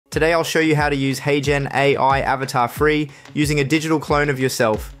Today I'll show you how to use Heygen AI Avatar free using a digital clone of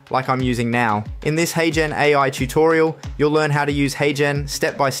yourself, like I'm using now. In this Heygen AI tutorial, you'll learn how to use Heygen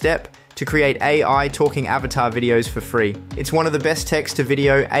step by step to create AI talking avatar videos for free. It's one of the best text to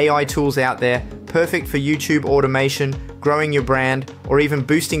video AI tools out there, perfect for YouTube automation, growing your brand, or even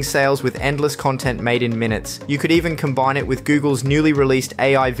boosting sales with endless content made in minutes. You could even combine it with Google's newly released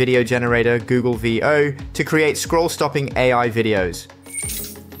AI video generator, Google Veo, to create scroll-stopping AI videos.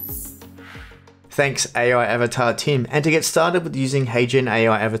 Thanks AI Avatar Tim. And to get started with using Heygen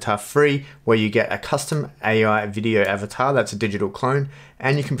AI Avatar free, where you get a custom AI video avatar, that's a digital clone,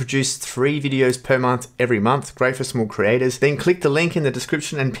 and you can produce 3 videos per month every month, great for small creators. Then click the link in the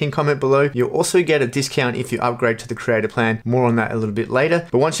description and pin comment below. You'll also get a discount if you upgrade to the creator plan, more on that a little bit later.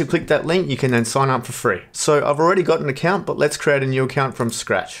 But once you click that link, you can then sign up for free. So I've already got an account, but let's create a new account from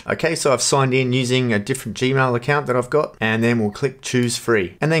scratch. Okay, so I've signed in using a different Gmail account that I've got, and then we'll click choose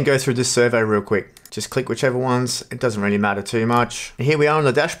free. And then go through this survey real quick. Just click whichever ones, it doesn't really matter too much. And here we are on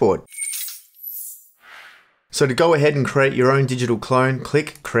the dashboard. So to go ahead and create your own digital clone,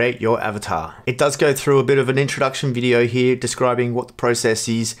 click create your avatar. It does go through a bit of an introduction video here describing what the process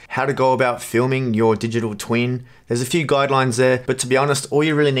is, how to go about filming your digital twin. There's a few guidelines there, but to be honest, all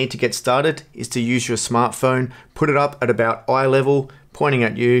you really need to get started is to use your smartphone, put it up at about eye level, pointing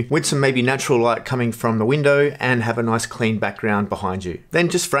at you with some maybe natural light coming from the window, and have a nice clean background behind you. Then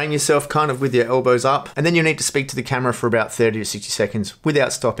just frame yourself kind of with your elbows up, and then you need to speak to the camera for about 30 to 60 seconds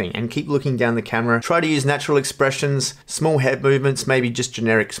without stopping, and keep looking down the camera. Try to use natural expressions, small head movements, maybe just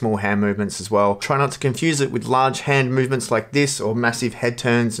generic small hand movements as well. Try not to confuse it with large hand movements like this or massive head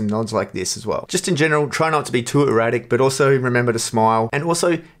turns and nods like this as well. Just in general, try not to be too erratic, but also remember to smile. And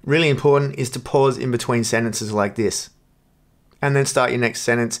also really important is to pause in between sentences like this, and then start your next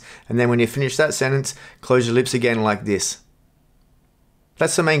sentence, and then when you finish that sentence, close your lips again like this.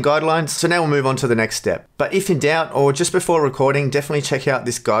 That's the main guidelines, so now we'll move on to the next step. But if in doubt or just before recording, definitely check out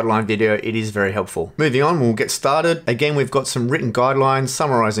this guideline video, it is very helpful. Moving on, we'll get started. Again, we've got some written guidelines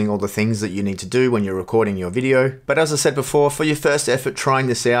summarizing all the things that you need to do when you're recording your video. But as I said before, for your first effort trying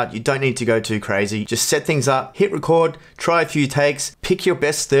this out, you don't need to go too crazy. Just set things up, hit record, try a few takes, pick your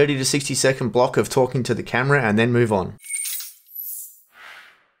best 30 to 60 second block of talking to the camera, and then move on.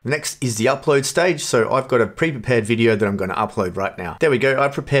 Next is the upload stage, so I've got a pre-prepared video that I'm going to upload right now. There we go, I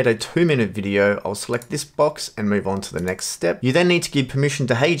prepared a 2-minute video. I'll select this box and move on to the next step. You then need to give permission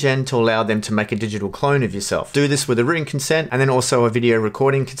to Heygen to allow them to make a digital clone of yourself. Do this with a written consent and then also a video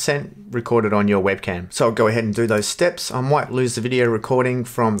recording consent recorded on your webcam. So I'll go ahead and do those steps. I might lose the video recording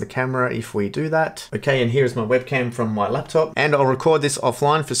from the camera if we do that. Okay, and here's my webcam from my laptop, and I'll record this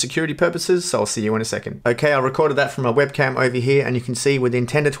offline for security purposes, so I'll see you in a second. Okay, I recorded that from my webcam over here, and you can see within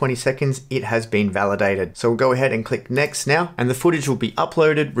 10 to 20 seconds, it has been validated. So we'll go ahead and click next now, and the footage will be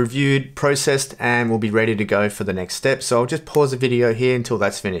uploaded, reviewed, processed, and we'll be ready to go for the next step. So I'll just pause the video here until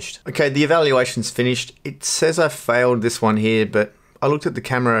that's finished. Okay, the evaluation's finished. It says I failed this one here, but I looked at the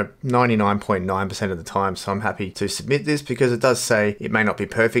camera 99.9% of the time, so I'm happy to submit this because it does say it may not be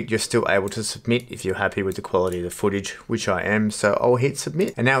perfect. You're still able to submit if you're happy with the quality of the footage, which I am. So I'll hit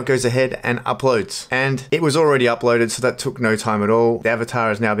submit, and now it goes ahead and uploads. And it was already uploaded, so that took no time at all. The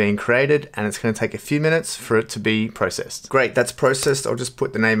avatar is now being created, and it's going to take a few minutes for it to be processed. Great, that's processed. I'll just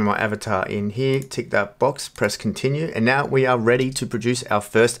put the name of my avatar in here, tick that box, press continue, and now we are ready to produce our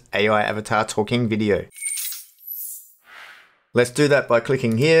first AI avatar talking video. Let's do that by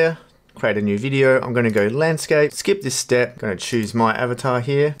clicking here, create a new video. I'm going to go landscape, skip this step, I'm going to choose my avatar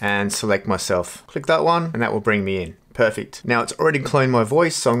here and select myself. Click that one and that will bring me in. Perfect. Now it's already cloned my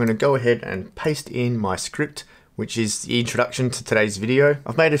voice, so I'm going to go ahead and paste in my script, which is the introduction to today's video.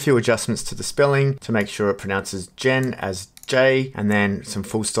 I've made a few adjustments to the spelling to make sure it pronounces Jen as J, and then some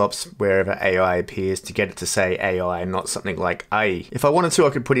full stops wherever AI appears to get it to say AI and not something like A. If I wanted to,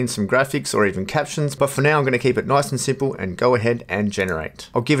 I could put in some graphics or even captions, but for now I'm going to keep it nice and simple and go ahead and generate.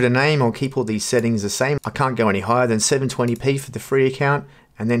 I'll give it a name, I'll keep all these settings the same. I can't go any higher than 720p for the free account,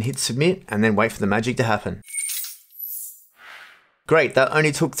 and then hit submit and then wait for the magic to happen. Great, that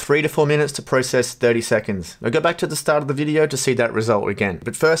only took 3 to 4 minutes to process 30 seconds. Now go back to the start of the video to see that result again.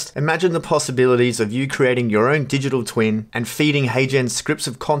 But first, imagine the possibilities of you creating your own digital twin and feeding Heygen scripts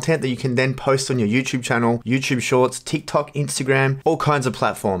of content that you can then post on your YouTube channel, YouTube Shorts, TikTok, Instagram, all kinds of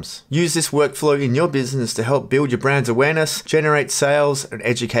platforms. Use this workflow in your business to help build your brand's awareness, generate sales, and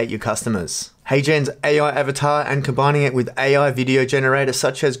educate your customers. Heygen's AI Avatar and combining it with AI video generators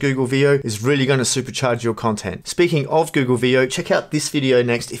such as Google Veo is really going to supercharge your content. Speaking of Google Veo, check out this video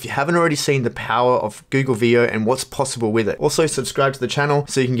next if you haven't already seen the power of Google Veo and what's possible with it. Also subscribe to the channel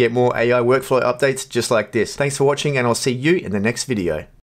so you can get more AI workflow updates just like this. Thanks for watching, and I'll see you in the next video.